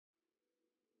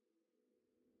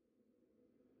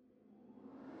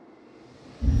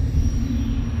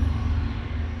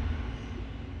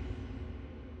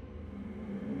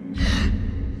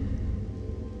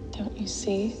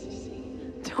see?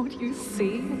 Don't you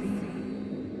see?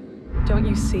 Don't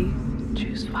you see?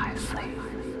 Choose wisely.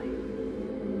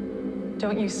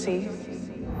 Don't you see?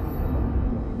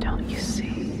 Don't you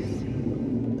see?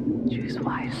 Choose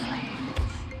wisely.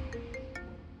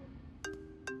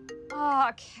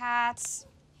 Oh, cats.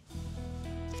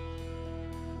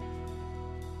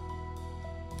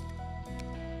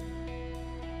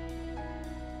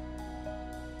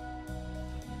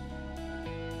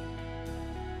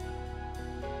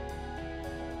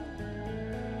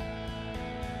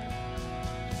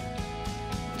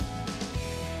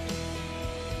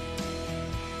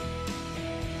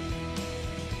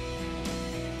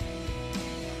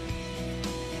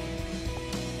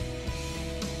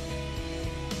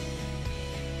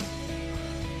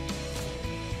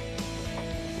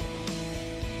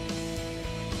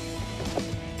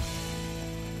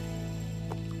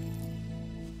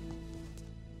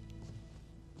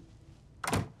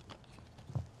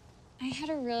 I had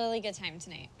a really good time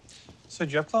tonight. So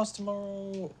do you have class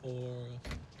tomorrow, or?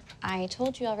 I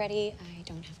told you already, I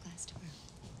don't have class tomorrow.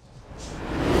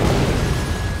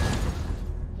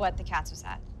 What the cats was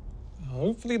at?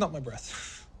 Hopefully not my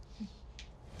breath.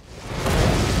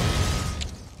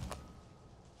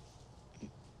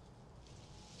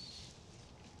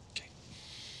 Okay.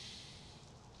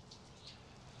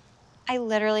 I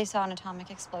literally saw an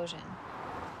atomic explosion.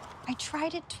 I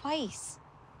tried it twice.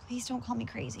 Please don't call me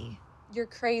crazy. You're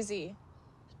crazy.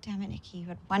 Damn it, Nikki, you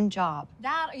had one job.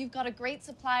 That, or you've got a great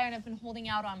supplier and have been holding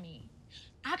out on me.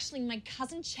 Actually, my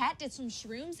cousin Chet did some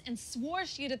shrooms and swore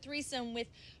she had a threesome with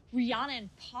Rihanna and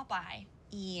Popeye.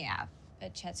 Yeah,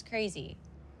 but Chet's crazy.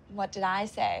 What did I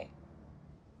say?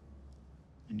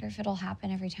 Wonder if it'll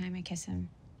happen every time I kiss him.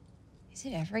 Is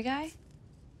it every guy?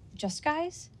 Just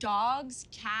guys? Dogs,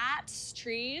 cats,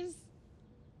 trees,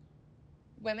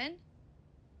 women.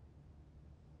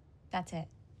 That's it.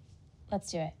 Let's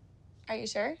do it. Are you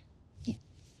sure? Yeah.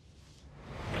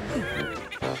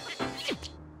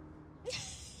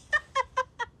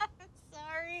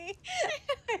 Sorry.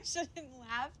 I shouldn't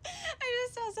laugh. I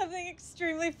just saw something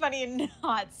extremely funny and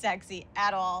not sexy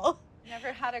at all.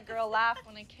 Never had a girl laugh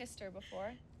when I kissed her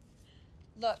before.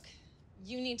 Look,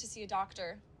 you need to see a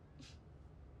doctor.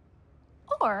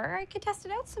 Or I could test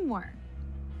it out some more.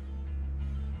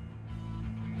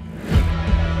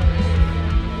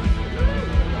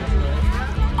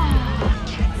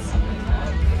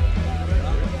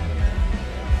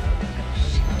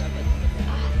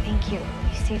 Thank you.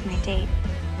 You saved my date.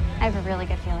 I have a really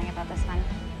good feeling about this one.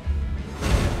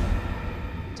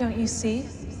 Don't you see?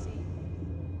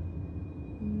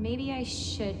 Maybe I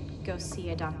should go see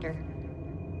a doctor.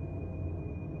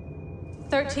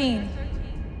 13.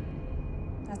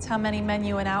 That's how many men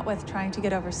you went out with trying to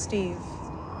get over Steve.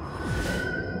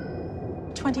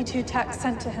 22 texts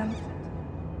sent to him.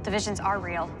 The visions are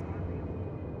real.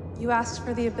 You asked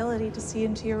for the ability to see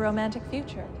into your romantic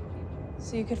future,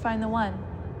 so you could find the one.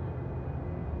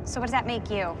 So what does that make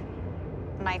you?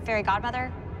 My fairy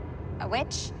godmother? A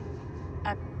witch?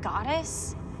 A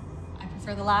goddess? I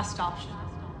prefer the last option.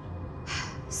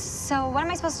 So what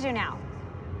am I supposed to do now?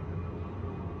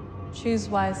 Choose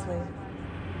wisely.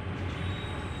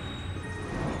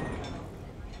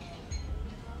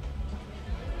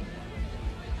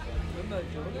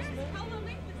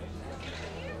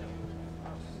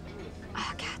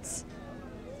 Ah, cats.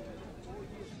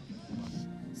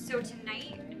 So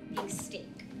tonight, being steak.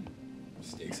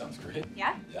 Steak sounds great.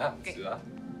 Yeah? Yeah, let's do that.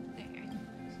 Okay.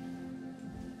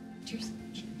 Cheers.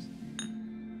 Cheers.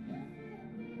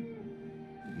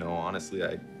 No, honestly,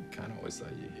 I kind of always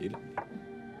thought you hated me.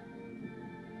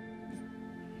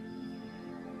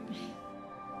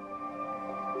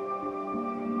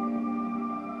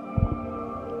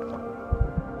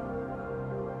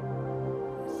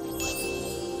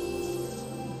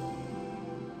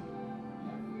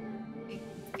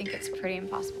 I think it's pretty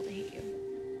impossible to hate you.